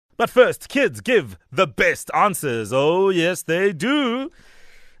But first, kids give the best answers. Oh, yes, they do.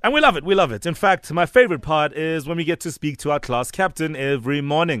 And we love it. We love it. In fact, my favorite part is when we get to speak to our class captain every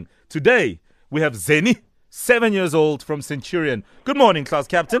morning. Today, we have Zeni, 7 years old, from Centurion. Good morning, class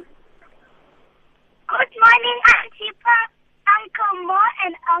captain. Good morning, Auntie Pa, Uncle Mo,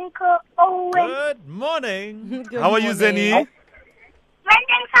 and Uncle Owen. Good morning. How are you, Zeni? Well,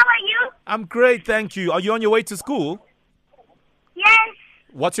 thanks, how are you? I'm great, thank you. Are you on your way to school? Yes,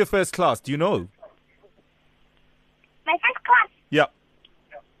 What's your first class? Do you know? my first class. Yeah.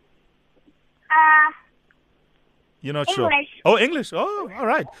 You're not sure? English. Oh, English. Oh, all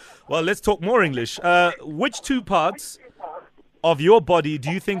right. Well, let's talk more English. Which two parts of your body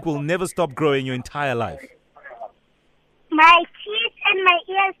do you think will never stop growing your entire life? My teeth and my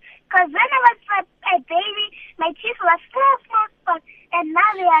ears. Because when I was a baby, my teeth were small, and now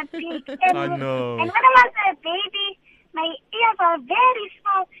they are big. And, I know. And when I was a baby, my ears are very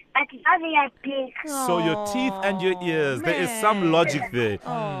small, but now they are big. So your teeth and your ears, there is some logic there.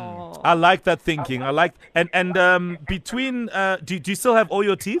 Oh. I like that thinking. I like and between do you still have all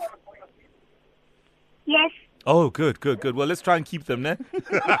your teeth? Yes. Oh, good. Well, let's try and keep them, ne?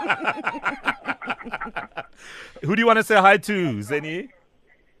 Who do you want to say hi to, Zeni?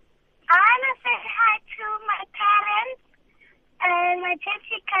 I want to say hi to my parents and my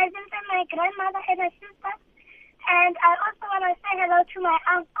churchy cousins and my grandmother and my sister. And I also want to say hello to my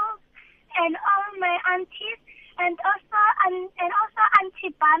uncles and all my aunties and also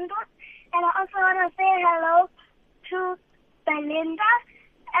Auntie Bandos. And I also want to say hello to Belinda.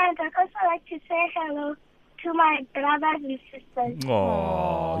 And I'd also like to say hello to my brothers and sisters.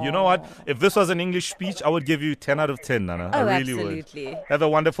 Oh, you know what? If this was an English speech, I would give you 10 out of 10, Nana. I really absolutely. would. Have a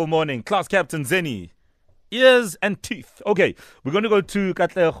wonderful morning. Class Captain Zeni. Ears and teeth. Okay, we're going to go to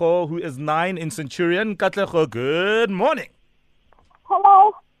Katlego, who is 9 in Centurion. Katlego, good morning.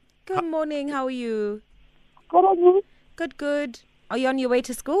 Hello. Good morning. How are you? Good evening. Good. Are you on your way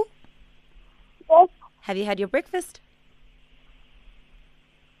to school? Yes. Have you had your breakfast?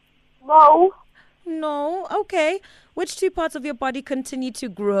 No. No. Okay. Which two parts of your body continue to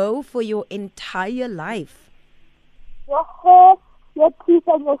grow for your entire life? Your hair, your teeth,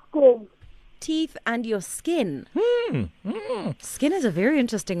 and your skin. Teeth and your skin. Skin is a very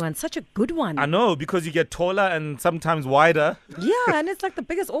interesting one. Such a good one. I know, because you get taller and sometimes wider. Yeah, and it's like the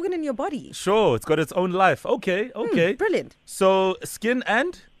biggest organ in your body. Sure, it's got its own life. Okay. Brilliant. So, skin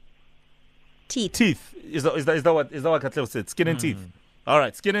and Teeth. teeth. Is that what Katlego said? Skin and teeth. All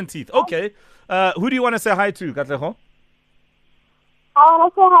right, skin and teeth. Okay. Who do you want to say hi to, Katlego? I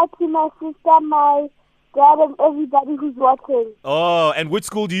want to say hi to my sister, my dad, and everybody who's watching. Oh, and which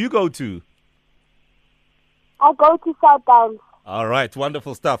school do you go to? I go to Southdowns. All right,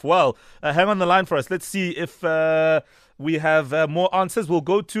 wonderful stuff. Well, hang on the line for us. Let's see if we have more answers. We'll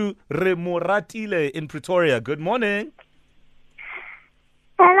go to Remoratile in Pretoria. Good morning.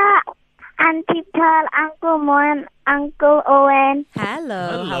 Hello, Auntie Pearl, Uncle Mo, and Uncle Owen.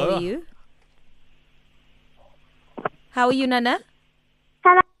 Hello. How are you? How are you, Nana?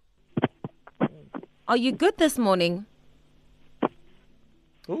 Hello. Are you good this morning?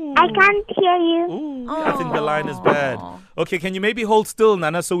 Ooh. I can't hear you. Ooh, I think the line is bad. Okay, can you maybe hold still,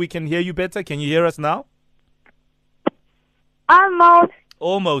 Nana, so we can hear you better? Can you hear us now?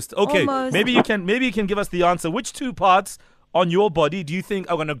 Almost. Okay. Almost. Maybe you can give us the answer. Which two parts on your body do you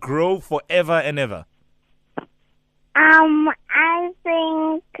think are going to grow forever and ever? I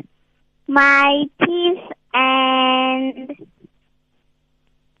think my teeth and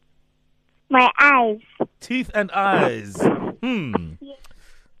my eyes. Teeth and eyes.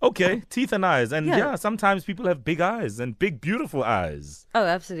 Okay, teeth and eyes. And yeah, sometimes people have big eyes and big, beautiful eyes. Oh,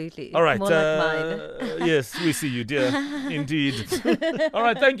 absolutely. All right. More like mine. Yes, we see you, dear. Indeed. All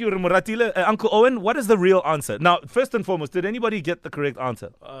right, thank you, Remoratile. Uncle Owen, what is the real answer? Now, first and foremost, did anybody get the correct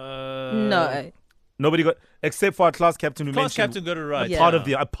answer? No. Nobody got, except for our class captain who Class mentioned captain got it right. Yeah. part of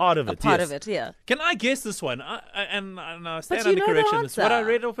it. A part Yes. of it, yeah. Can I guess this one? I stand you under know the correction. It's what I answer.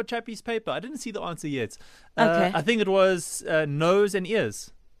 read off a chappie's paper. I didn't see the answer yet. Okay. I think it was nose and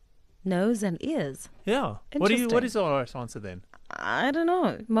ears. Nose and ears. Yeah. What Interesting. is our answer then? I don't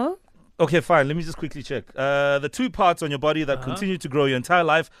know. Mo? Okay, fine. Let me just quickly check. The two parts on your body that continue to grow your entire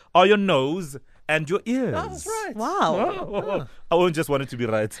life are your nose and your ears. Oh, that's right. Wow. I won't just want it to be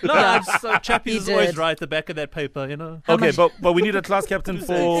right. No, Chappie He is always did. right at the back of that paper, you know. Okay, but we need a class captain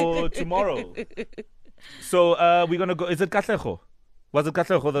for tomorrow. So we're gonna go. Is it Katlego? Was it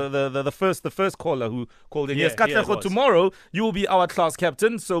Katlego, the first caller who called in? Yes, Yeah, it Katlego. was. Tomorrow you will be our class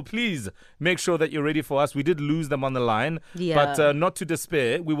captain. So please make sure that you're ready for us. We did lose them on the line, Yeah. but not to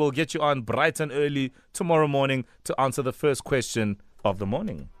despair. We will get you on bright and early tomorrow morning to answer the first question of the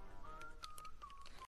morning.